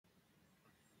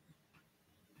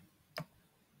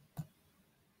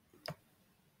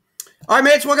All right,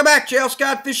 mates, welcome back. JL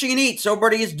Scott Fishing and Eats.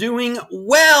 Everybody is doing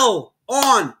well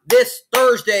on this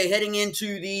Thursday, heading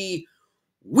into the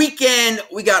weekend.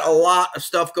 We got a lot of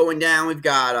stuff going down. We've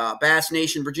got Bass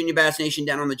Nation, Virginia Bass Nation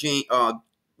down on the James.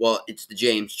 Well, it's the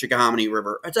James, Chickahominy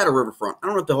River. It's at a riverfront. I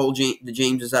don't know if the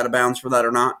James is out of bounds for that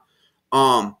or not.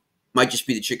 Might just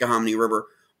be the Chickahominy River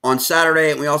on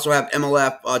Saturday. And we also have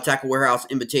MLF Tackle Warehouse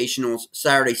Invitationals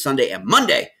Saturday, Sunday, and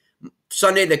Monday.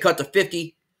 Sunday, they cut to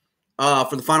 50.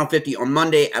 For the final 50 on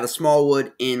Monday at a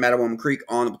Smallwood in Mattawamma Creek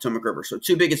on the Potomac River. So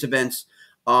two biggest events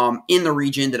in the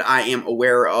region that I am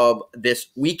aware of this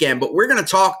weekend. But we're going to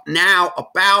talk now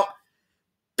about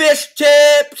fish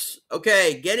tips.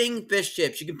 Okay, getting fish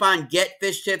tips. You can find Get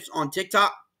Fish Tips on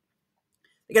TikTok.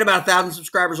 They got about 1,000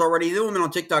 subscribers already. They've been on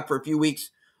TikTok for a few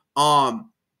weeks.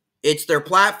 It's their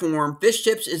platform. Fish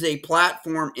Tips is a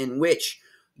platform in which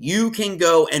you can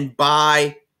go and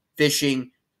buy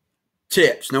fishing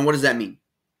tips. Now, what does that mean?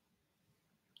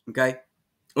 Okay. It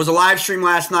was a live stream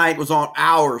last night. It was on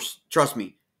hours. Trust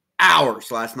me,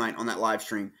 hours last night on that live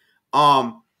stream.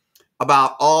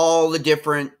 About all the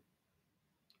different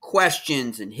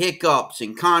questions and hiccups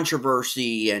and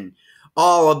controversy and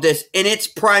all of this. And it's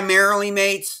primarily,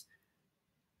 mates,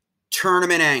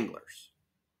 tournament anglers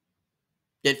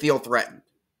that feel threatened.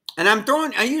 And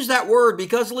I use that word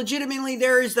because legitimately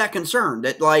there is that concern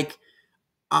that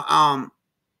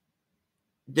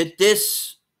that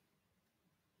this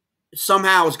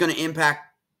somehow is going to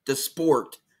impact the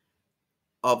sport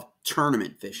of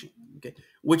tournament fishing, okay,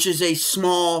 which is a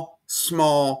small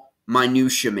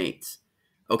minutia, mates,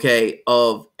 okay,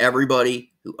 of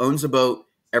everybody who owns a boat,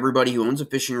 everybody who owns a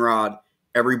fishing rod,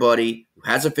 everybody who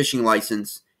has a fishing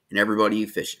license, and everybody who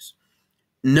fishes.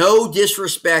 No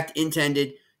disrespect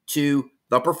intended to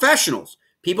the professionals.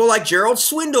 People like Gerald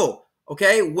Swindle,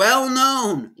 okay,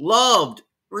 well-known, loved,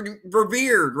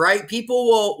 revered, right? People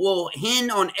will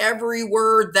hint on every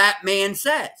word that man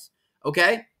says,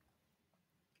 okay?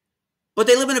 But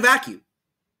they live in a vacuum,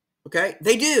 okay?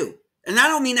 They do. And I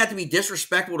don't mean that to be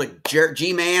disrespectful to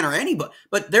G-Man or anybody,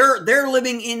 but they're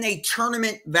living in a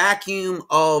tournament vacuum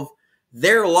of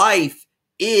their life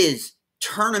is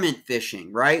tournament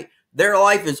fishing, right? Their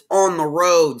life is on the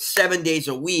road 7 days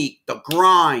a week, the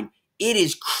grind. It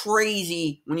is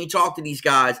crazy when you talk to these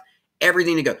guys.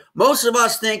 Everything to go. Most of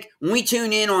us think when we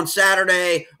tune in on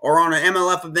Saturday or on an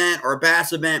MLF event or a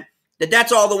bass event that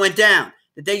that's all that went down,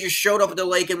 that they just showed up at the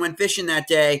lake and went fishing that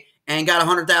day and got a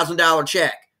 $100,000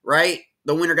 check, right?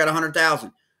 The winner got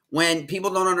 $100,000. When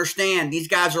people don't understand, these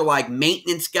guys are like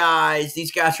maintenance guys.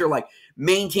 These guys are like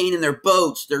maintaining their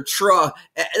boats, their truck.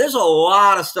 There's a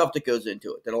lot of stuff that goes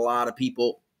into it that a lot of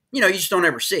people, you just don't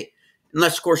ever see.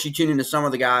 Unless, of course, you tune into some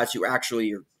of the guys who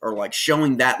actually are like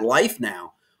showing that life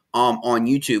now. On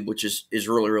YouTube, which is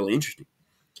really, really interesting.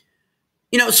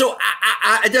 So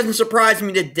it doesn't surprise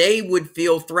me that they would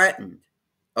feel threatened,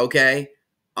 okay?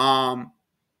 And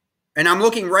I'm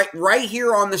looking right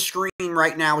here on the screen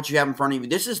right now, what you have in front of you.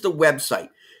 This is the website.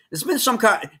 There's been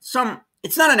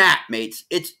it's not an app, mates.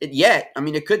 Yet. I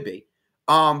mean, it could be.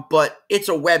 But it's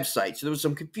a website, so there was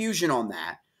some confusion on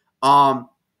that.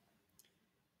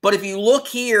 But if you look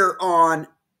here on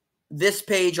this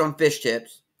page on Fish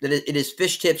Tips, that it is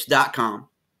fishtips.com,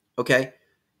 okay?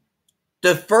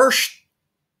 The first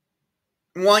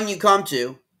one you come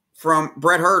to from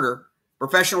Brett Herder,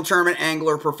 professional tournament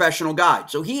angler, professional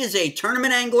guide. So he is a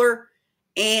tournament angler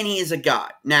and he is a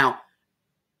guide. Now,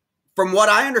 from what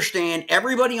I understand,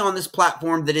 everybody on this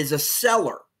platform that is a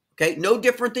seller, okay, no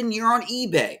different than you're on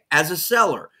eBay as a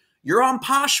seller. You're on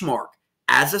Poshmark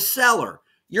as a seller.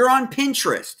 You're on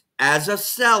Pinterest as a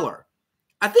seller.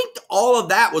 I think all of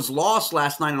that was lost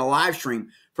last night in a live stream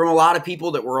from a lot of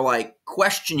people that were like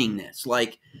questioning this,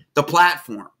 like the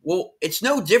platform. Well, it's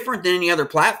no different than any other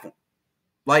platform.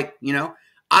 Like,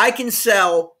 I can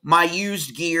sell my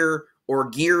used gear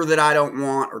or gear that I don't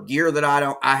want or gear that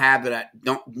I have that I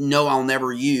don't know I'll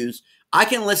never use. I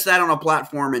can list that on a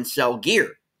platform and sell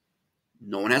gear.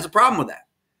 No one has a problem with that.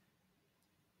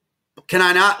 But can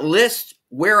I not list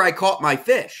where I caught my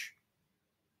fish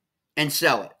and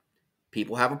sell it?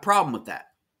 People have a problem with that.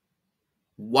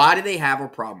 Why do they have a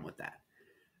problem with that?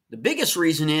 The biggest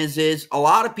reason is a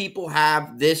lot of people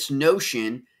have this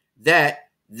notion that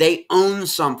they own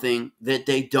something that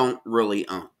they don't really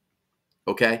own,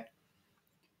 okay?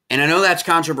 And I know that's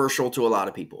controversial to a lot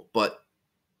of people, but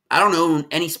I don't own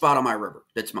any spot on my river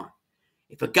that's mine.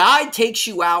 If a guide takes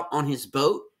you out on his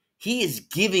boat, he is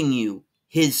giving you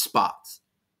his spots,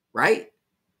 right?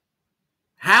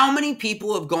 How many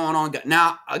people have gone on?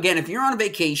 Now, again, if you're on a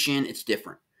vacation, it's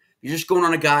different. You're just going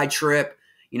on a guide trip.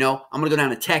 I'm going to go down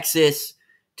to Texas.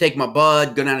 take my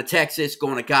bud, go down to Texas, go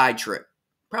on a guide trip.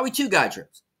 Probably 2 guide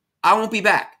trips. I won't be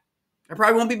back. I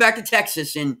probably won't be back to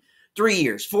Texas in 3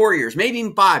 years, 4 years, maybe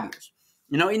even 5 years.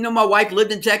 Even though my wife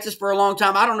lived in Texas for a long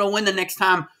time, I don't know when the next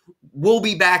time we'll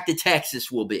be back to Texas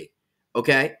will be.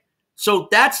 Okay? So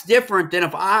that's different than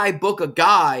if I book a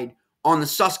guide on the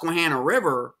Susquehanna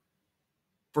River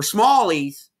for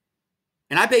smallies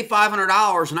and I pay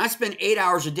 $500 and I spend 8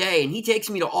 hours a day and he takes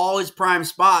me to all his prime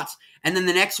spots. And then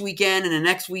the next weekend and the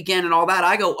next weekend and all that,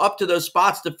 I go up to those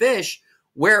spots to fish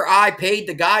where I paid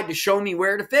the guide to show me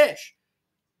where to fish.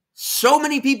 So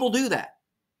many people do that.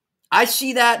 I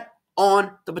see that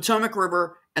on the Potomac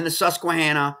River and the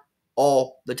Susquehanna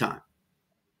all the time.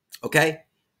 Okay?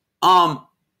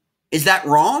 Is that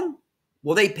wrong?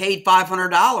 Well, they paid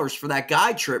 $500 for that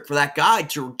guide trip, for that guide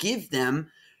to give them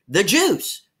the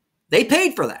juice. They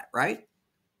paid for that, right?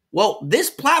 Well, this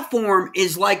platform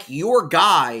is like your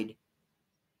guide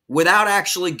without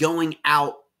actually going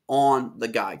out on the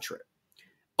guide trip.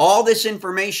 All this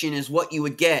information is what you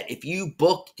would get if you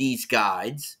booked these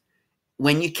guides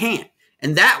when you can't.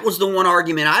 And that was the one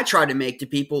argument I tried to make to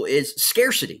people is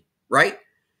scarcity, right?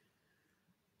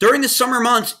 During the summer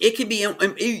months, it can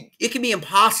be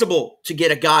impossible to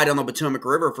get a guide on the Potomac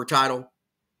River for tidal.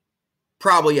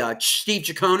 Probably Steve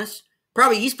Chaconis.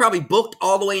 He's probably booked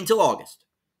all the way until August.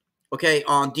 Okay,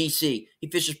 on DC. He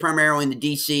fishes primarily in the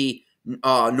DC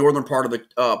northern part of the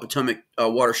Potomac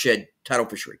watershed tidal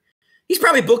fishery. He's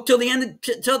probably booked till the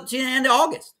end of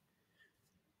August.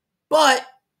 But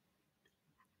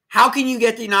how can you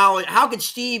get the knowledge? How could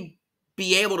Steve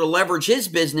be able to leverage his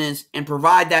business and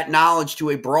provide that knowledge to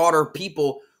a broader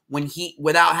people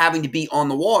without having to be on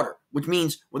the water, which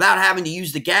means without having to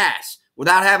use the gas,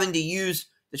 without having to use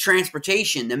the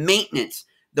transportation, the maintenance,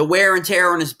 the wear and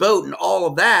tear on his boat and all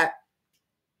of that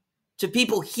to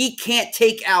people he can't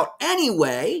take out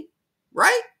anyway,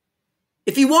 right?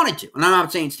 If he wanted to. And I'm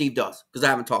not saying Steve does because I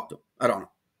haven't talked to him. I don't know.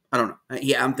 I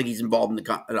don't think he's involved in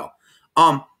the at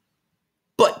all.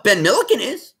 But Ben Milliken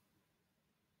is.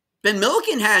 Ben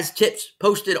Milliken has tips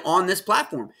posted on this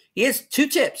platform. He has 2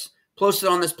 tips posted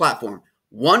on this platform.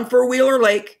 One for Wheeler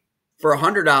Lake for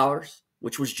 $100,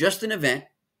 which was just an event,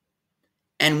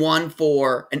 and one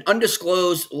for an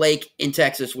undisclosed lake in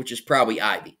Texas, which is probably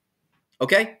Ivy.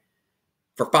 Okay?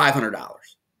 For $500. All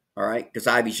right? Because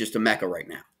Ivy's just a mecca right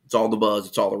now. It's all the buzz.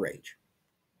 It's all the rage.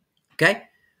 Okay?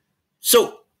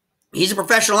 So, he's a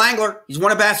professional angler. He's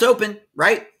won a Bass Open,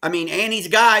 right? And he's a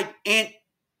guide. And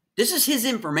this is his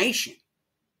information.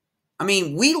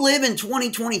 We live in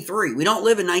 2023. We don't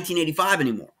live in 1985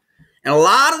 anymore. And a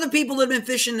lot of the people that have been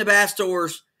fishing the bass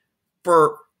tours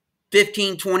for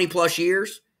 15, 20 plus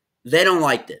years, they don't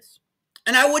like this.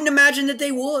 And I wouldn't imagine that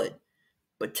they would.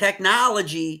 But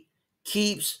technology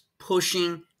keeps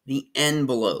pushing the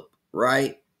envelope,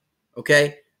 right?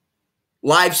 Okay?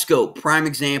 LiveScope, prime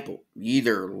example. You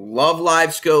either love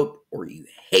LiveScope or you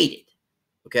hate it.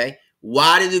 Okay?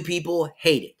 Why do people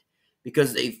hate it?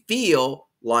 Because they feel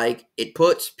like it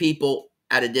puts people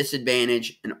at a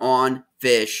disadvantage and on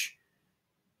fish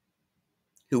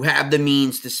who have the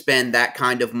means to spend that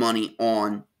kind of money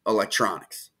on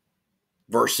electronics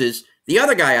versus the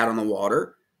other guy out on the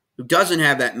water who doesn't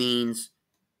have that means.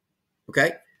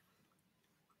 Okay?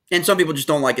 And some people just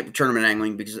don't like it for tournament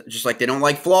angling because just like they don't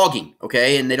like flogging,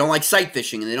 okay? And they don't like sight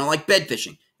fishing and they don't like bed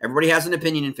fishing. Everybody has an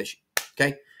opinion in fishing,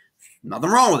 okay?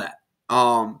 Nothing wrong with that.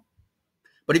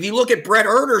 But if you look at Brett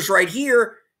Erder's right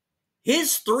here,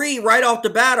 his 3 right off the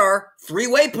bat are 3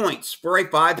 waypoints for a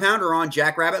 5-pounder on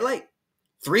Jackrabbit Lake.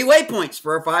 3 waypoints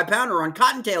for a 5-pounder on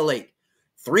Cottontail Lake.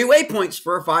 3 waypoints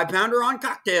for a 5-pounder on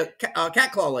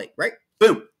Catclaw Lake, right?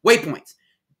 Boom, waypoints.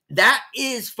 That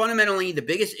is fundamentally the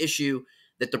biggest issue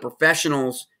that the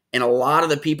professionals and a lot of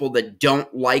the people that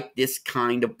don't like this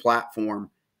kind of platform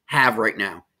have right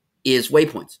now is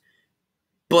waypoints.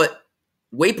 But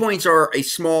waypoints are a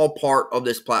small part of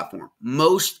this platform.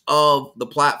 Most of the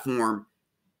platform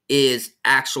is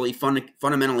actually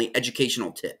fundamentally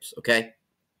educational tips, okay?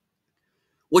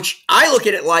 Which I look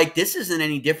at it like this isn't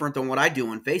any different than what I do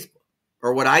on Facebook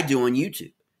or what I do on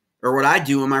YouTube or what I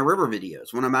do in my river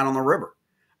videos when I'm out on the river.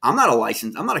 I'm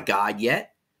not a guide yet.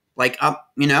 And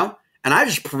I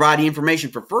just provide the information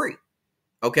for free,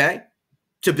 okay,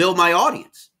 to build my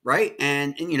audience, right?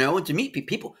 And to meet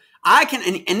people.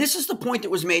 And this is the point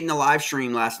that was made in the live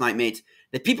stream last night, mates,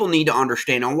 that people need to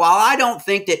understand. And while I don't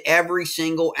think that every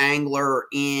single angler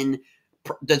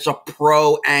that's a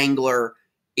pro angler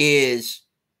is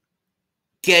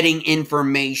getting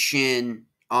information,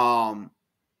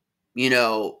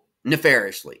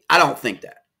 nefariously. I don't think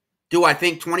that. Do I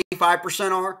think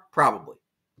 25% are? Probably.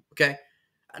 Okay?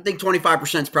 I think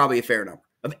 25% is probably a fair number.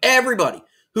 of everybody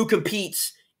who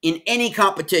competes in any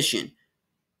competition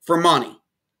for money.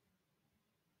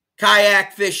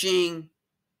 Kayak fishing,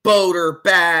 boater,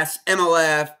 bass,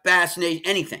 MLF, Bass Nation,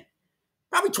 anything.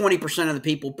 Probably 20% of the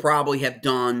people probably have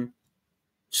done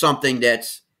something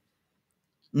that's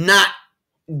not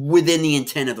within the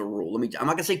intent of the rule. I'm not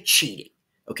going to say cheating,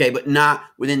 okay, but not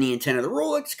within the intent of the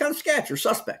rule. It's kind of sketch or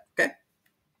suspect, okay?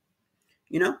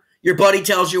 Your buddy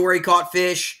tells you where he caught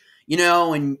fish,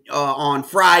 and on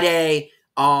Friday,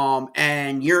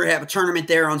 and you have a tournament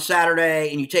there on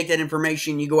Saturday, and you take that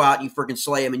information, you go out, and you freaking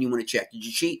slay him, and you want to check. Did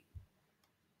you cheat?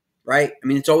 Right? I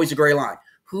mean, it's always a gray line.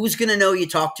 Who's going to know you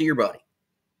talked to your buddy?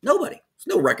 Nobody.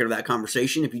 There's no record of that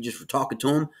conversation if you just were talking to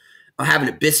him, having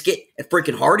a biscuit at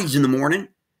freaking Hardee's in the morning,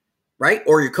 right?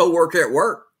 Or your coworker at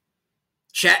work,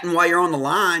 chatting while you're on the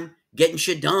line, getting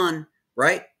shit done,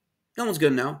 right? No one's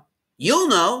going to know. You'll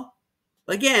know.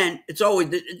 Again, it's always,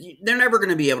 they're never going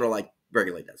to be able to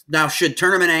regulate this. Now, should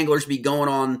tournament anglers be going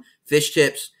on fish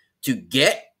tips to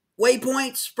get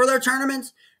waypoints for their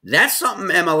tournaments? That's something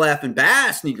MLF and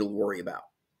Bass need to worry about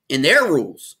in their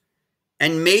rules.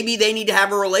 And maybe they need to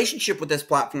have a relationship with this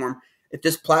platform. If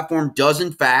this platform does,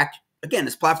 in fact, again,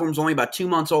 this platform is only about 2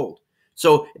 months old.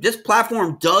 So if this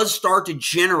platform does start to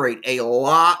generate a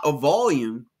lot of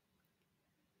volume,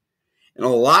 and a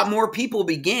lot more people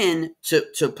begin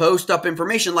to post up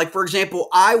information. Like, for example,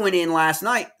 I went in last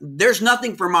night. There's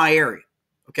nothing for my area,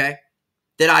 okay,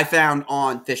 that I found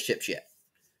on fish tips yet.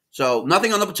 So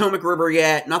nothing on the Potomac River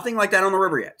yet. Nothing like that on the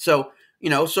river yet. So,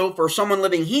 so for someone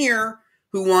living here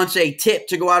who wants a tip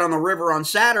to go out on the river on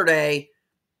Saturday,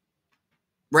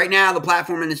 right now the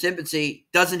platform in its infancy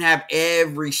doesn't have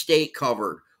every state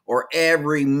covered or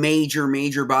every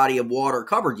major body of water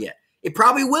covered yet. It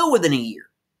probably will within a year.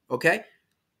 Okay?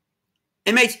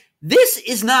 And mates, this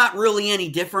is not really any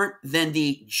different than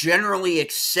the generally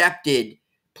accepted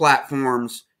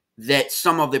platforms that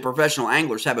some of the professional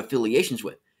anglers have affiliations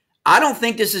with. I don't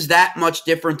think this is that much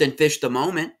different than Fish the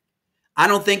Moment. I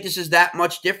don't think this is that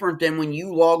much different than when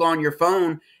you log on your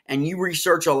phone and you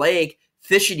research a lake,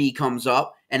 Fishity comes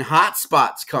up and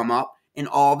hotspots come up and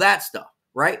all that stuff,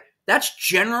 right? That's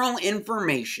general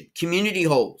information, community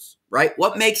holes, right?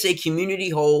 What makes a community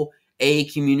hole a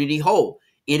community hole?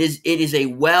 It is a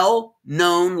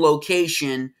well-known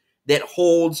location that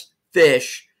holds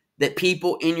fish that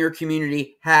people in your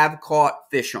community have caught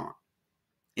fish on.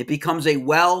 It becomes a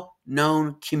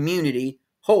well-known community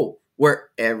hole where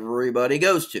everybody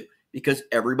goes to because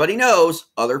everybody knows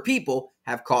other people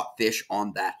have caught fish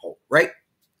on that hole, right?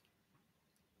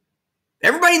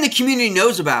 Everybody in the community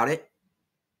knows about it.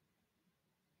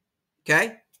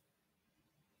 Okay?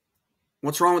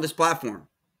 What's wrong with this platform?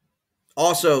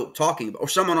 Also talking about, or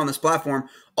someone on this platform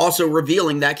also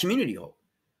revealing that community hole,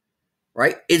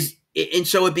 right? And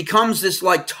so it becomes this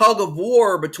tug of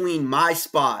war between my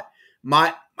spot,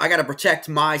 I got to protect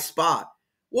my spot.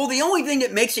 Well, the only thing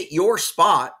that makes it your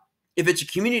spot, if it's a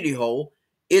community hole,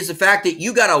 is the fact that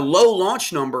you got a low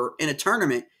launch number in a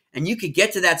tournament and you could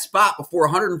get to that spot before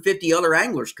 150 other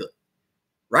anglers could,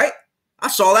 right? I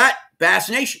saw that Bass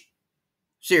Nation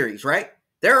series, right?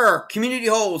 There are community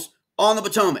holes on the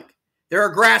Potomac. There are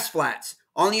grass flats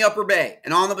on the Upper Bay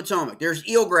and on the Potomac. There's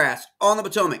eelgrass on the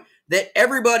Potomac that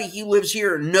everybody who lives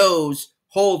here knows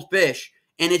hold fish,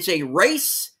 and it's a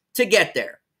race to get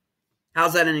there.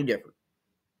 How's that any different?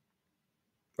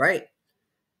 Right?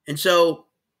 And so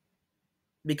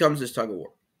it becomes this tug of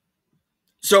war.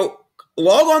 So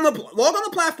log on the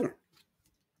platform.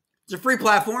 It's a free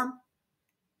platform.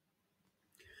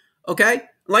 Okay?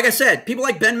 Like I said, people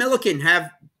like Ben Milliken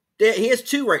he has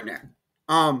 2 right now.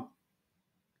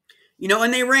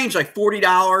 And they range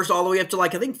 $40 all the way up to I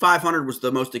think $500 was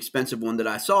the most expensive one that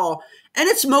I saw. And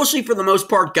it's mostly for the most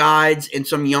part guides and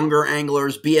some younger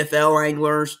anglers, BFL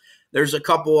anglers. There's a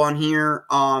couple on here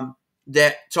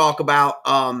that talk about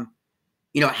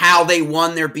how they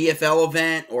won their BFL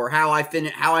event or how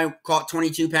I caught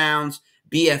 22 pounds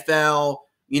BFL,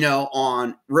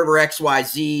 on River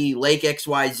XYZ, Lake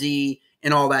XYZ,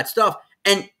 and all that stuff.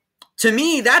 And to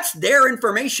me, that's their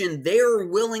information they're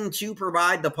willing to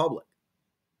provide the public.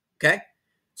 Okay?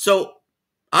 So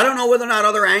I don't know whether or not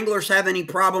other anglers have any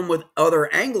problem with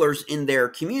other anglers in their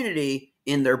community,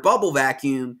 in their bubble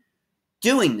vacuum,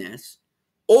 doing this.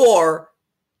 Or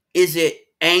is it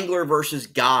angler versus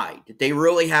guide that they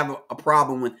really have a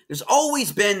problem with? There's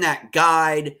always been that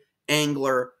guide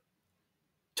angler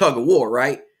tug of war,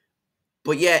 right?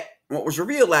 But yet, what was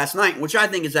revealed last night, which I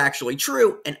think is actually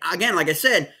true, and again, like I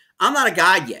said, I'm not a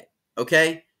guide yet,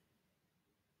 okay?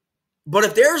 But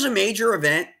if there's a major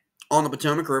event on the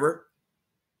Potomac River,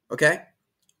 okay,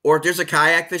 or if there's a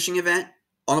kayak fishing event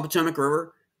on the Potomac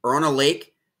River or on a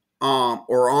lake,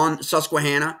 or on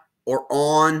Susquehanna or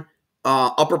on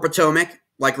Upper Potomac,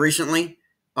 like recently,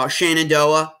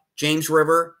 Shenandoah, James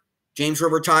River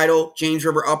Tidal, James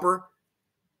River Upper,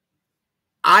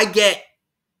 I get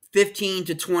 15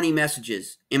 to 20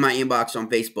 messages in my inbox on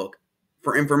Facebook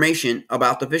for information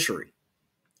about the fishery.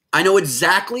 I know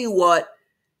exactly what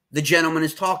the gentleman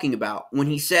is talking about when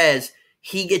he says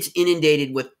he gets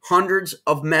inundated with hundreds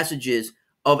of messages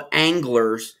of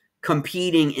anglers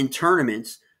competing in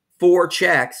tournaments for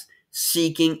checks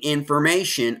seeking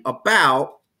information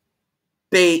about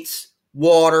baits,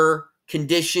 water,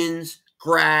 conditions,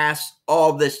 grass,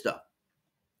 all this stuff.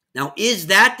 Now, is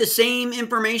that the same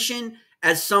information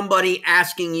as somebody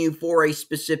asking you for a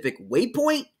specific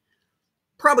waypoint?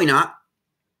 Probably not.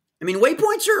 I mean,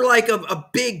 waypoints are like a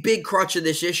big crutch of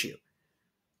this issue.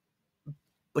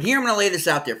 But here I'm going to lay this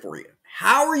out there for you.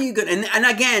 How are you going to, and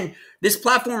again, this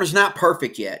platform is not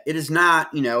perfect yet. It is not,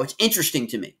 it's interesting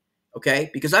to me, okay?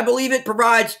 Because I believe it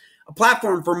provides a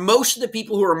platform for most of the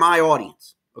people who are my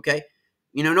audience, okay?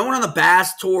 No one on the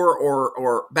Bass Tour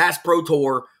or Bass Pro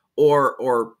Tour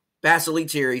or Bass Elite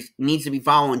Series needs to be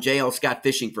following JL Scott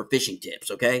Fishing for fishing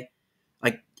tips, okay?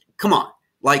 Like, come on.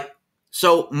 Like,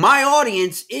 so my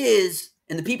audience is,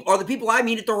 and the people I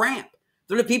meet at the ramp.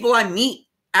 They're the people I meet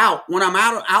out when I'm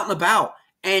out and about,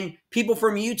 and people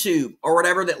from YouTube or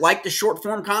whatever that like the short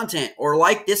form content or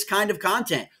like this kind of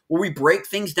content where we break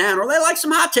things down, or they like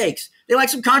some hot takes. They like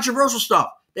some controversial stuff.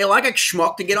 They like a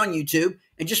schmuck to get on YouTube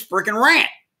and just freaking rant,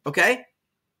 okay?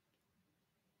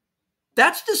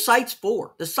 That's the site's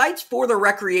for. The site's for the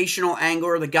recreational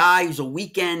angler, the guy who's a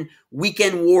weekend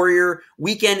warrior,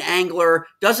 weekend angler,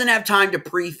 doesn't have time to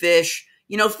pre-fish.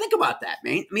 Think about that,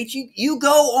 man. I mean, you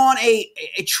go on a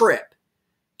trip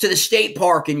to the state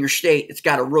park in your state that's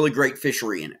got a really great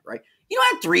fishery in it, right? You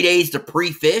don't have 3 days to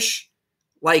pre-fish.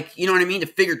 Like, you know what I mean?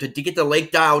 To get the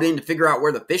lake dialed in to figure out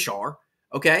where the fish are,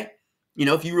 okay?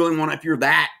 If you really want to, if you're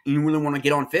that, and you really want to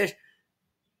get on fish.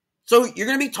 So you're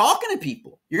going to be talking to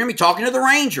people. You're going to be talking to the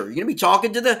ranger. You're going to be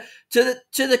talking to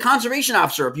the conservation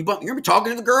officer. You're going to be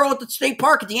talking to the girl at the state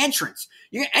park at the entrance.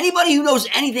 Anybody who knows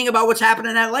anything about what's happening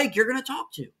in that lake, you're going to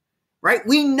talk to, right?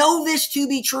 We know this to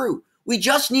be true. We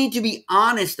just need to be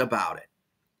honest about it.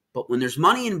 But when there's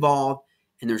money involved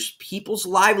and there's people's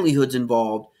livelihoods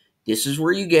involved, this is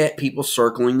where you get people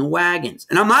circling the wagons.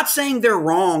 And I'm not saying they're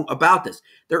wrong about this.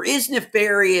 There is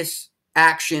nefarious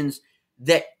actions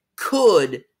that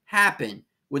could happen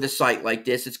with a site like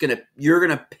this. They're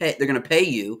going to pay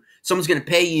you. Someone's going to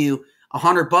pay you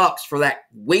 $100 for that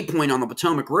waypoint on the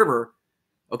Potomac River.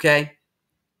 Okay.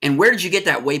 And where did you get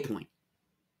that waypoint?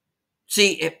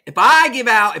 See, if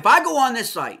I go on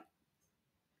this site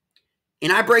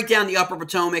and I break down the Upper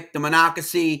Potomac, the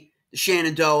Monocacy, the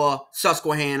Shenandoah,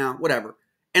 Susquehanna, whatever,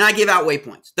 and I give out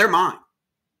waypoints, they're mine.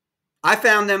 I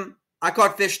found them. I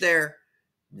caught fish there.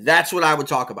 That's what I would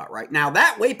talk about, right? Now,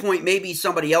 that waypoint may be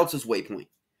somebody else's waypoint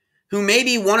who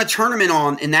maybe won a tournament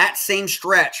on in that same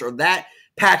stretch or that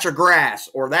patch of grass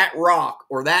or that rock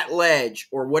or that ledge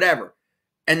or whatever.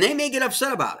 And they may get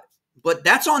upset about it, but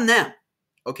that's on them,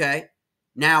 okay?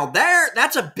 Now,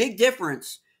 that's a big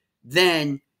difference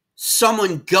than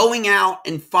someone going out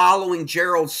and following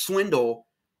Gerald Swindle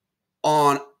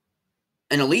on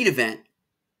an elite event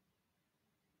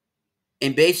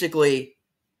and basically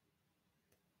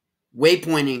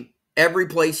waypointing every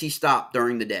place he stopped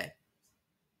during the day.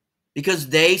 Because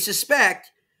they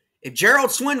suspect if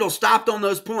Gerald Swindle stopped on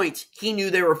those points, he knew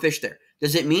there were fish there.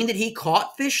 Does it mean that he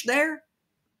caught fish there?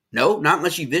 No, not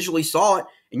unless you visually saw it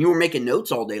and you were making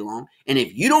notes all day long. And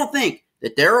if you don't think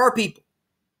that there are people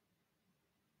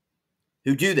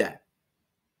who do that,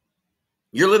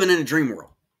 you're living in a dream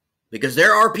world. Because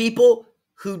there are people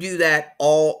who do that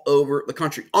all over the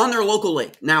country on their local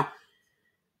lake. Now,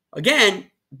 again,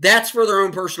 that's for their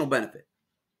own personal benefit,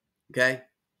 okay?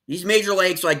 These major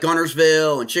lakes like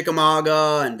Guntersville and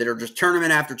Chickamauga and that are just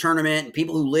tournament after tournament and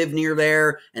people who live near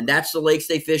there, and that's the lakes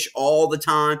they fish all the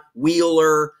time,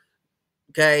 Wheeler,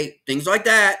 okay, things like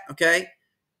that, okay?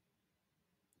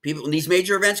 People, when these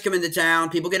major events come into town,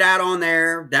 people get out on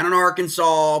there, down in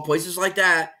Arkansas, places like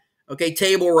that, okay,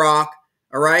 Table Rock,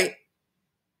 all right?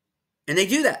 And they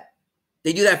do that.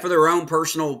 They do that for their own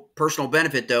personal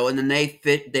benefit, though, and then they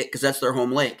fit because that's their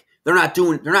home lake. They're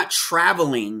not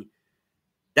traveling.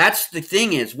 That's the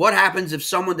thing is, what happens if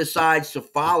someone decides to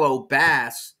follow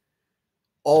bass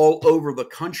all over the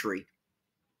country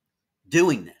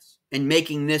doing this and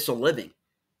making this a living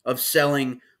of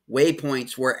selling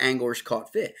waypoints where anglers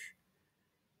caught fish?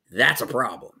 That's a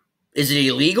problem. Is it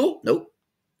illegal? Nope.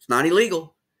 It's not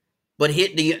illegal. but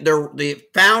the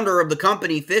founder of the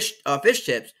company, Fish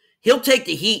Tips, he'll take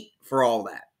the heat for all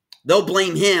that. They'll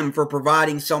blame him for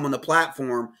providing someone the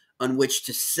platform on which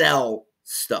to sell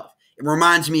stuff. It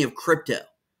reminds me of crypto,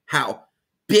 how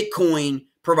Bitcoin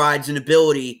provides an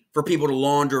ability for people to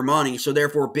launder money, so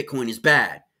therefore Bitcoin is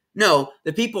bad. No,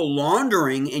 the people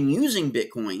laundering and using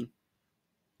Bitcoin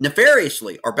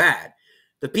nefariously are bad.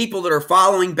 The people that are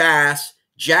following Bass,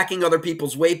 jacking other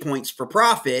people's waypoints for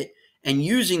profit, and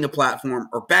using the platform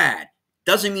are bad.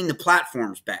 Doesn't mean the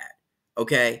platform's bad,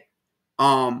 okay?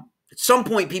 At some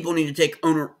point, people need to take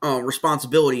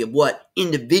responsibility of what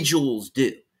individuals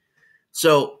do.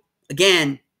 So,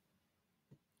 again,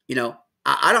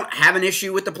 I don't have an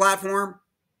issue with the platform.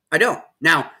 I don't.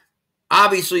 Now,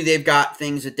 obviously, they've got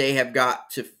things that they have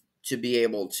got to be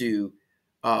able to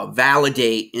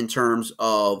validate in terms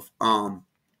of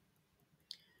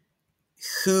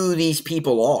who these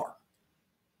people are,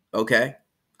 okay?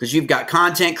 Because you've got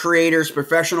content creators,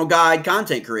 professional guide,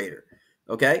 content creator,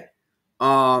 okay?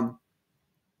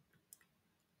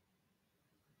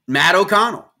 Matt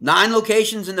O'Connell, 9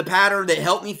 locations in the pattern that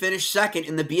helped me finish second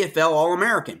in the BFL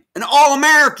All-American. An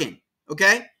All-American,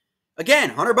 okay?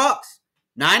 Again, $100.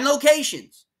 9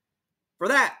 locations for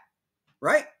that,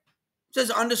 right? It says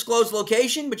undisclosed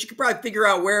location, but you could probably figure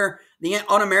out where the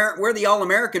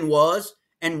All-American was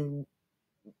and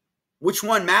which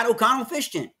one Matt O'Connell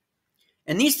fished in.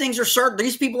 And these things are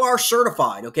these people are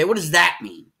certified, okay? What does that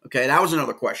mean? Okay, that was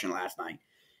another question last night.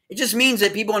 It just means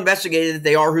that people investigated that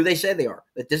they are who they say they are,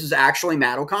 that this is actually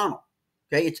Matt O'Connell.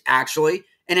 Okay, it's actually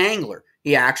an angler.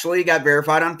 He actually got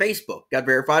verified on Facebook, got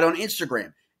verified on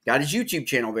Instagram, got his YouTube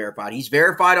channel verified. He's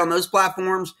verified on those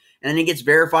platforms, and then he gets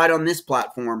verified on this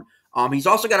platform. He's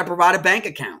also got to provide a bank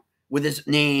account with his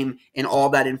name and all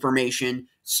that information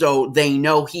so they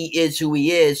know he is who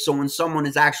he is. So when someone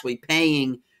is actually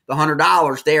paying the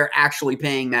 $100, they are actually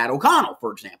paying Matt O'Connell,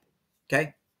 for example.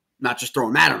 Okay, not just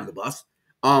throwing Matt under the bus.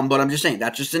 But I'm just saying,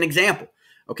 that's just an example.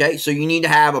 Okay, so you need to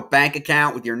have a bank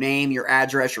account with your name, your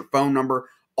address, your phone number,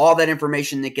 all that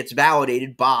information that gets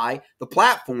validated by the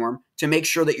platform to make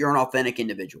sure that you're an authentic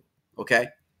individual. Okay,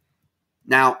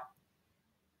 now,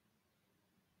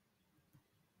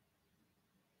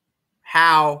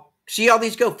 see how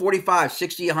these go, 45,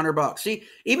 60, $100. See,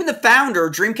 even the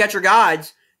founder, Dreamcatcher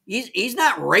Guides, he's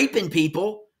not raping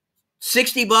people.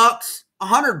 $60,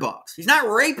 $100. He's not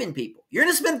raping people. You're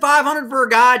going to spend $500 for a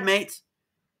guide, mates,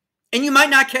 and you might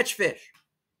not catch fish.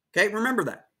 Okay, remember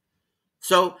that.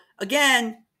 So,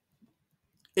 again,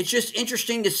 it's just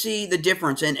interesting to see the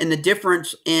difference and the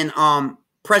difference in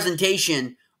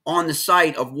presentation on the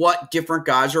site of what different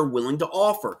guys are willing to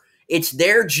offer. It's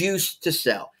their juice to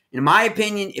sell. In my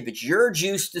opinion, if it's your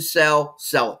juice to sell,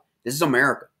 sell it. This is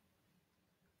America.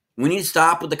 We need to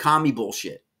stop with the commie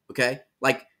bullshit, okay?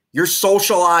 Like your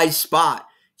socialized spot,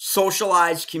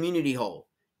 socialized community hole,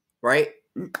 right?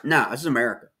 No, this is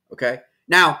America, okay?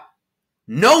 Now,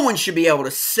 no one should be able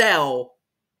to sell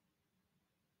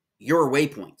your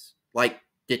waypoints like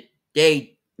that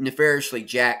they nefariously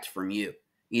jacked from you,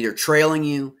 either trailing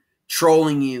you,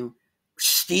 trolling you,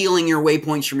 stealing your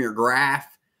waypoints from your graph,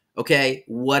 okay,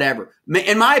 whatever.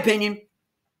 In my opinion,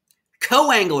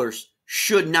 co-anglers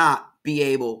should not be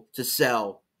able to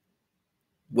sell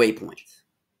waypoints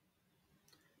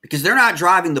because they're not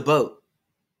driving the boat.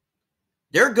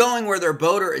 They're going where their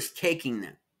boater is taking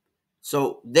them.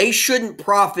 So they shouldn't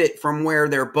profit from where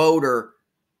their boater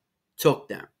took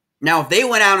them. Now, if they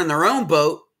went out in their own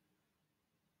boat,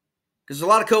 because a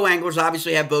lot of co-anglers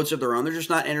obviously have boats of their own. They're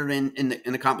just not entered in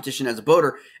the competition as a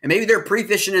boater. And maybe they're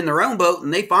pre-fishing in their own boat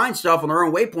and they find stuff on their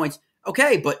own waypoints.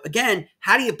 Okay, but again,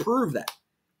 how do you prove that?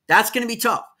 That's going to be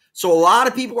tough. So a lot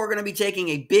of people are going to be taking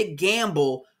a big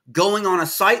gamble going on a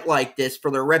site like this for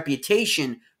their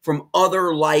reputation from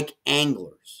other like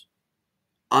anglers.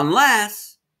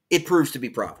 Unless it proves to be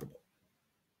profitable.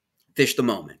 Fish the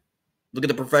moment. Look at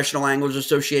the professional anglers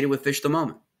associated with fishing the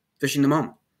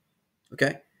moment.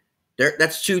 Okay?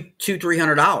 That's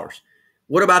 $200-$300.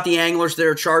 What about the anglers that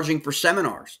are charging for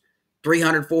seminars?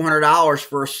 $300-$400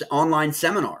 for an online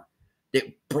seminar.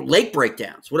 Lake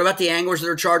breakdowns. What about the anglers that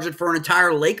are charging for an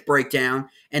entire lake breakdown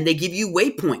and they give you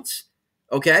waypoints,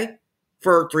 okay,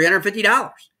 for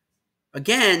 $350?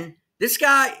 Again, this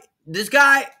guy,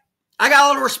 I got a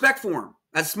little respect for him.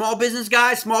 As a small business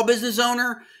guy, small business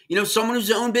owner, someone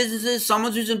who's owned businesses,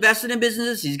 someone who's invested in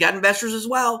businesses. He's got investors as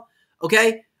well,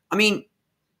 okay? I mean,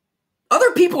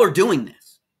 other people are doing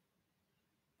this,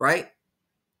 right?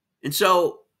 And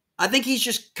so I think he's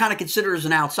just kind of considered as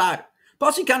an outsider.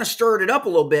 Plus, he kind of stirred it up a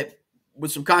little bit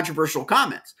with some controversial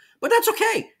comments. But that's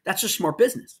okay. That's just smart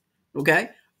business, okay?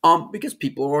 because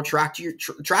people will attract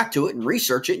to it and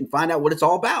research it and find out what it's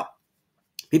all about.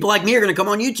 People like me are going to come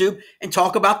on YouTube and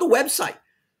talk about the website.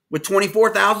 With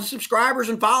 24,000 subscribers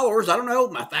and followers, I don't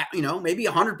know, maybe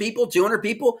 100 people, 200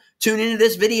 people tune into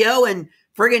this video and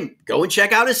friggin' go and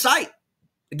check out his site.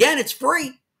 Again, it's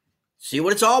free. See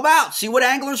what it's all about. See what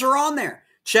anglers are on there.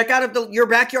 Check out if your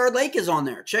backyard lake is on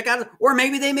there. Check out, or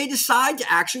maybe they may decide to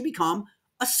actually become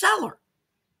a seller.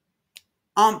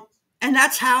 And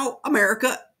that's how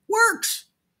America works.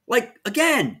 Like,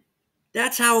 again,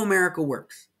 that's how America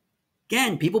works.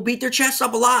 Again, people beat their chests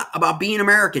up a lot about being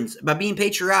Americans, about being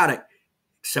patriotic,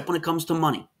 except when it comes to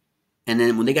money. And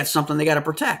then when they got something they got to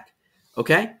protect.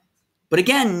 Okay? But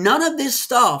again, none of this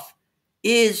stuff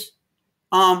is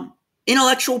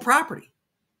intellectual property.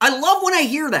 I love when I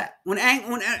hear that. When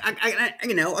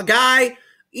a guy,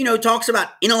 talks about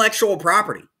intellectual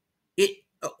property.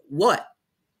 What?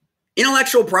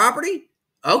 Intellectual property?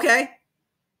 Okay.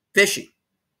 Fishing.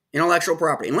 Intellectual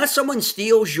property. Unless someone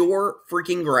steals your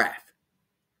freaking graph.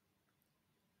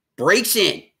 Breaks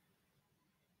in.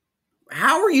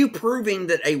 How are you proving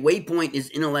that a waypoint is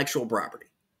intellectual property?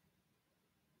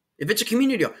 If it's a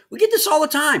community hole. We get this all the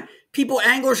time.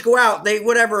 Anglers go out,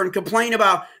 and complain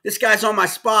about, this guy's on my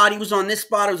spot, he was on this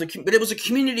spot, but it was a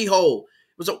community hole.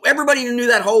 Everybody knew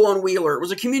that hole on Wheeler. It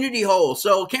was a community hole,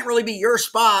 so it can't really be your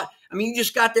spot. I mean, you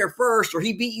just got there first, or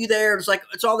he beat you there. It's like,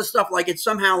 it's all this stuff, like it's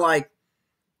somehow like,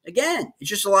 again, it's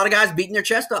just a lot of guys beating their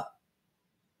chest up.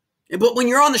 But when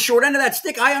you're on the short end of that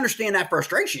stick, I understand that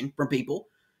frustration from people,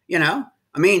 I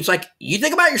mean, it's like, you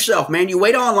think about yourself, man. You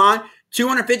wait online,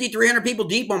 250, 300 people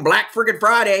deep on Black Friggin'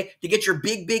 Friday to get your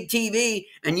big TV,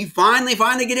 and you finally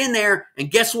get in there, and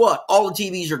guess what? All the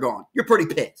TVs are gone. You're pretty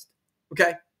pissed,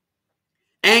 okay?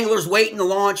 Anglers waiting to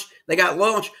launch. They got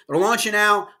launch. They're launching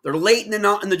out. They're late in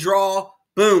the draw.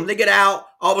 Boom, they get out.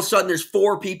 All of a sudden, there's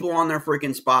 4 people on their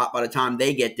freaking spot by the time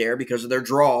they get there because of their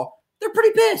draw. They're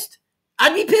pretty pissed.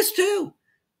 I'd be pissed too.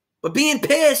 But being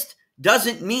pissed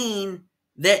doesn't mean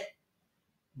that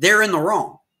they're in the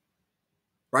wrong,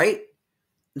 right?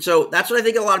 And so that's what I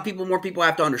think more people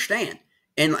have to understand.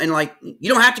 And like, you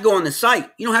don't have to go on the site.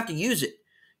 You don't have to use it.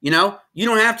 You don't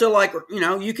have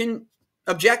to you can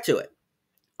object to it.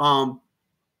 And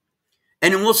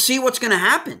then we'll see what's going to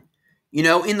happen,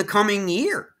 in the coming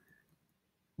year.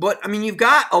 But I mean, you've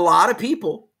got a lot of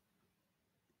people.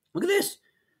 Look at this,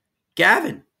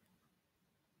 Gavin.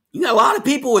 You got a lot of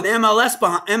people with MLF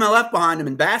behind them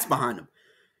and bass behind them.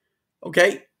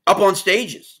 Okay, up on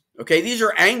stages. Okay, these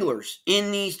are anglers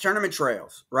in these tournament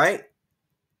trails, right?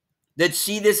 That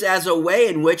see this as a way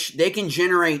in which they can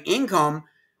generate income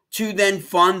to then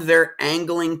fund their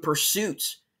angling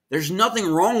pursuits. There's nothing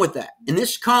wrong with that. And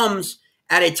this comes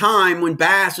at a time when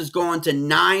bass is going to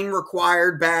 9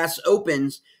 required bass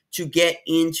opens to get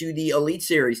into the Elite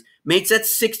Series. Mates,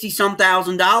 that's $60-some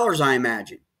thousand, I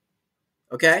imagine.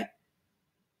 Okay?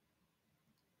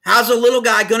 How's a little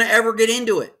guy going to ever get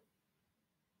into it?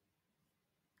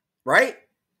 Right?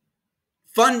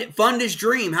 Fund his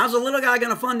dream. How's a little guy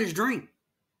going to fund his dream?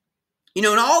 And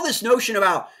all this notion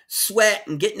about sweat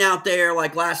and getting out there,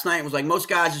 like last night, was like most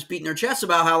guys just beating their chests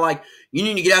about how, like, you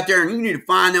need to get out there and you need to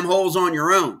find them holes on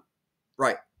your own.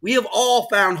 Right. We have all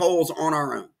found holes on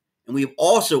our own. And we've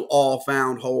also all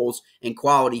found holes in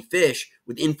quality fish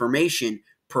with information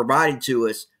provided to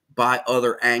us by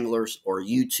other anglers or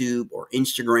YouTube or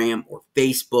Instagram or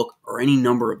Facebook or any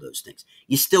number of those things.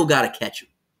 You still got to catch them.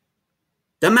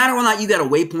 Doesn't matter whether or not you got a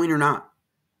waypoint or not.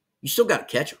 You still got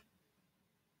to catch them.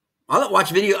 I watch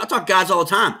video. I talk to guys all the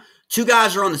time. 2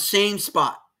 guys are on the same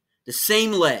spot, the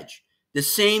same ledge, the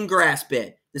same grass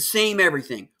bed, the same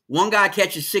everything. One guy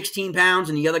catches 16 pounds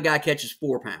and the other guy catches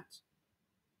 4 pounds.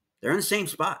 They're in the same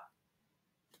spot.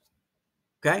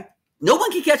 Okay? No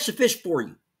one can catch the fish for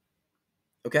you.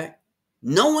 Okay?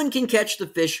 No one can catch the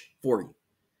fish for you.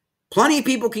 Plenty of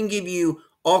people can give you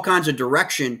all kinds of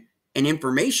direction and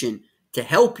information to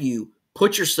help you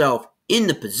put yourself in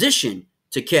the position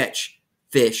to catch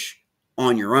fish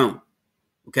on your own.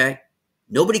 Okay?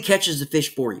 Nobody catches the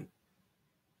fish for you.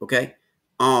 Okay?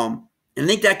 And I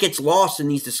think that gets lost in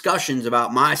these discussions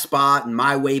about my spot and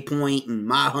my waypoint and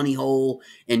my honey hole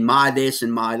and my this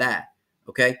and my that.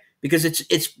 Okay? Because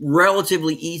it's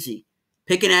relatively easy.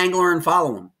 Pick an angler and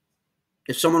follow him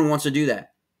if someone wants to do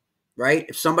that. Right?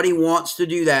 If somebody wants to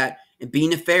do that and be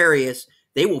nefarious,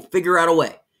 they will figure out a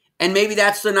way. And maybe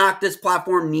that's the knock this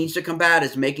platform needs to combat,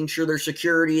 is making sure their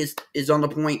security is on the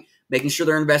point, making sure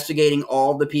they're investigating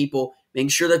all the people, making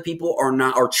sure that people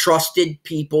are trusted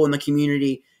people in the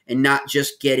community and not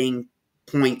just getting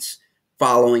points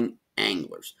following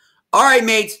anglers. All right,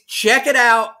 mates, check it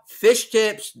out,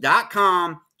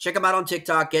 fishtips.com. Check them out on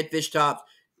TikTok. Get fish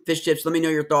tips. Let me know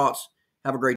your thoughts. Have a great